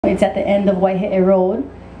It's at the end of Waihe'e Road,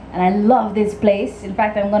 and I love this place. In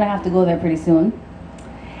fact, I'm gonna have to go there pretty soon.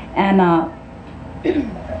 And how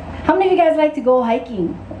many of you guys like to go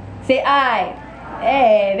hiking? Say aye.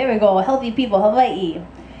 Hey, there we go. Healthy people, Hawaii.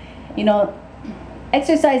 You know,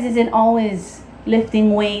 exercise isn't always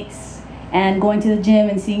lifting weights and going to the gym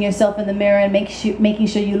and seeing yourself in the mirror and making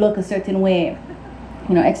sure you look a certain way.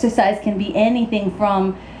 You know, exercise can be anything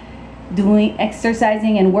from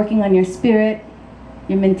exercising and working on your spirit,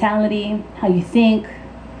 your mentality, how you think,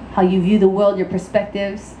 how you view the world, your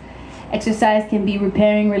perspectives. Exercise can be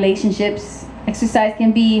repairing relationships. Exercise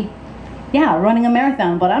can be, yeah, running a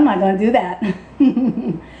marathon, but I'm not gonna do that.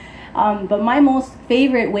 But my most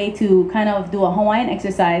favorite way to kind of do a Hawaiian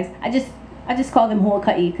exercise, I just call them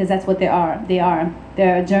huaka'i because that's what they are.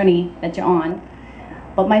 They're a journey that you're on.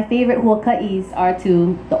 But my favorite huaka'is are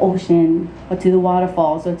to the ocean or to the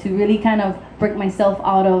waterfalls, or to really kind of break myself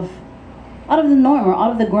out of the norm or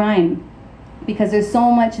out of the grind, because there's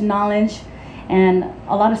so much knowledge and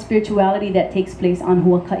a lot of spirituality that takes place on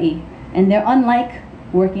huaka'i, and they're unlike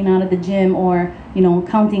working out at the gym or, you know,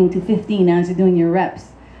 counting to 15 as you're doing your reps.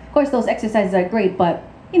 Of course, those exercises are great, but,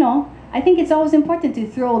 you know, I think it's always important to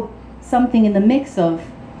throw something in the mix of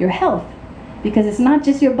your health, because it's not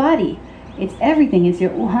just your body. It's everything. It's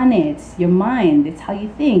your uhane, it's your mind, it's how you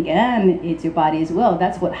think, and it's your body as well.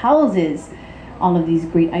 That's what houses all of these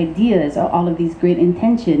great ideas or all of these great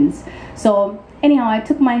intentions. So anyhow, I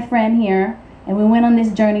took my friend here and we went on this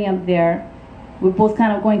journey up there. We're both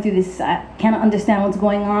kind of going through this kind of understand what's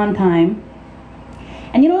going on time.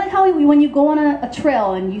 And you know, like how when you go on a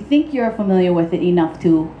trail and you think you're familiar with it enough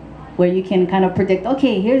to where you can kind of predict,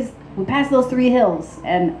 okay, we passed those 3 hills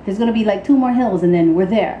and there's gonna be like 2 more hills and then we're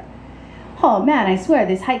there. Oh man, I swear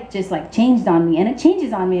this hike just like changed on me, and it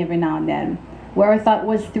changes on me every now and then. Where I thought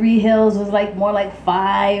was 3 hills was like more like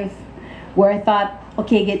 5. Where I thought,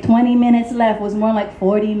 okay, get 20 minutes left was more like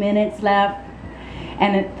 40 minutes left.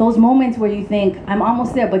 And those moments where you think, I'm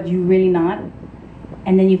almost there, but you're really not.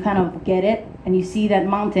 And then you kind of get it, and you see that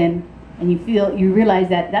mountain, and you realize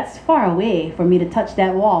that that's far away for me to touch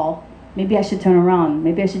that wall. Maybe I should turn around.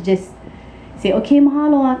 Maybe I should just say, okay,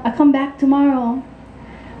 mahalo, I'll come back tomorrow.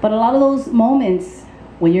 But a lot of those moments,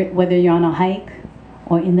 whether you're on a hike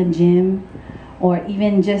or in the gym, or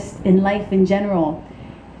even just in life in general,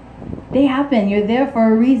 they happen. You're there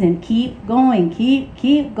for a reason. Keep going,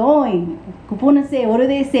 keep going. Kupuna say, what do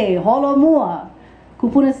they say? Holo mua.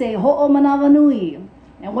 Kupuna say, ho'o manawa nui.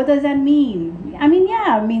 And what does that mean? I mean,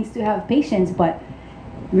 yeah, it means to have patience, but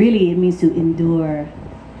really it means to endure.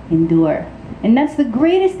 And that's the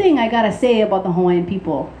greatest thing I gotta say about the Hawaiian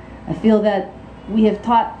people. I feel that we have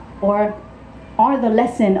taught, or are the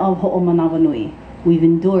lesson of ho'o manawa nui. We've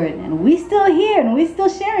endured, and we're still here, and we're still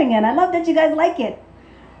sharing, and I love that you guys like it.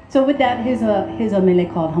 So with that, here's a mele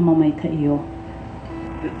called Hamama Kaio.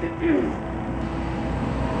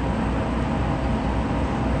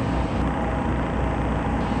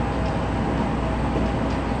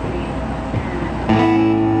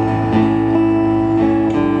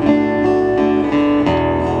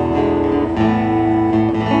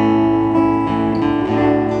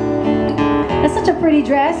 That's such a pretty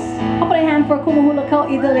dress. I'll put a hand for kumu Hula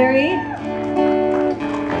Kaui Dalire.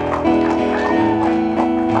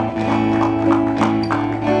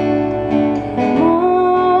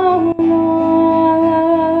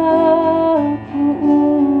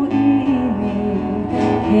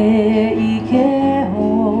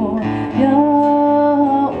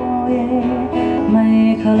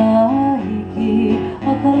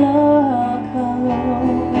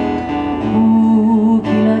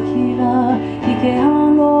 Kila ike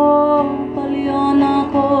hango paliona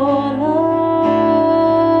kola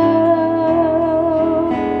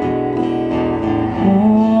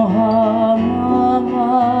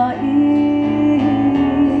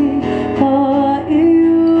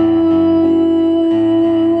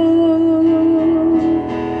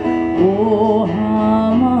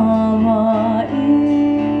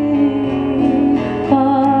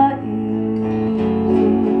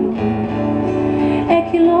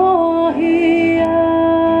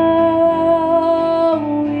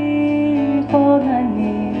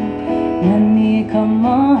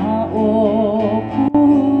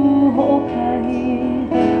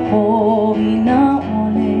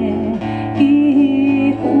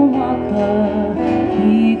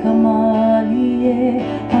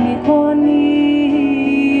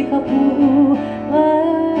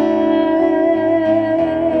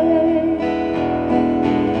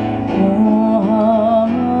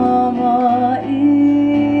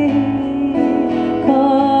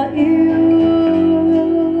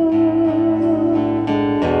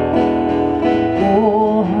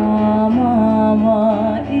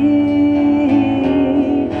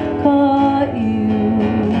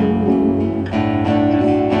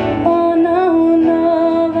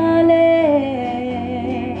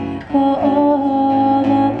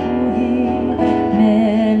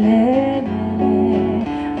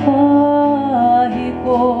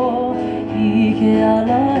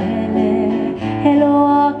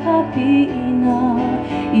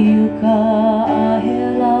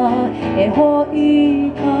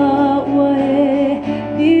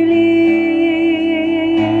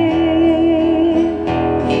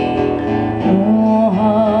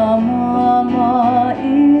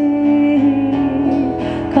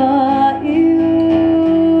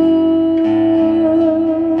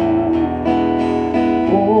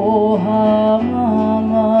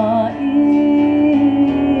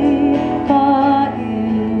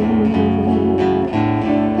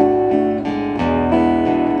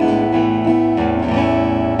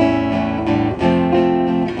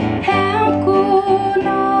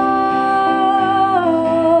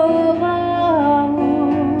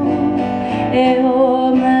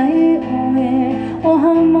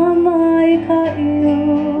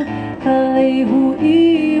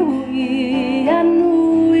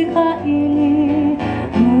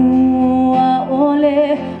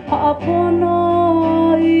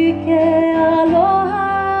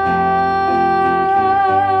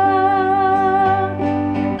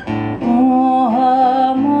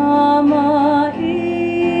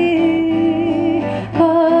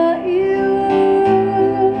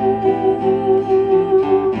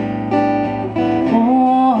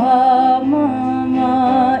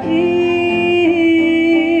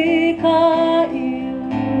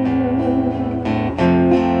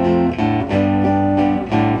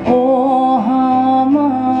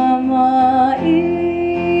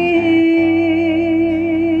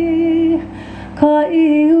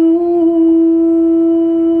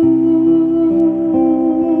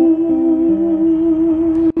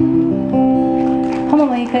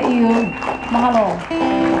Hamama i ka iu. Mahalo.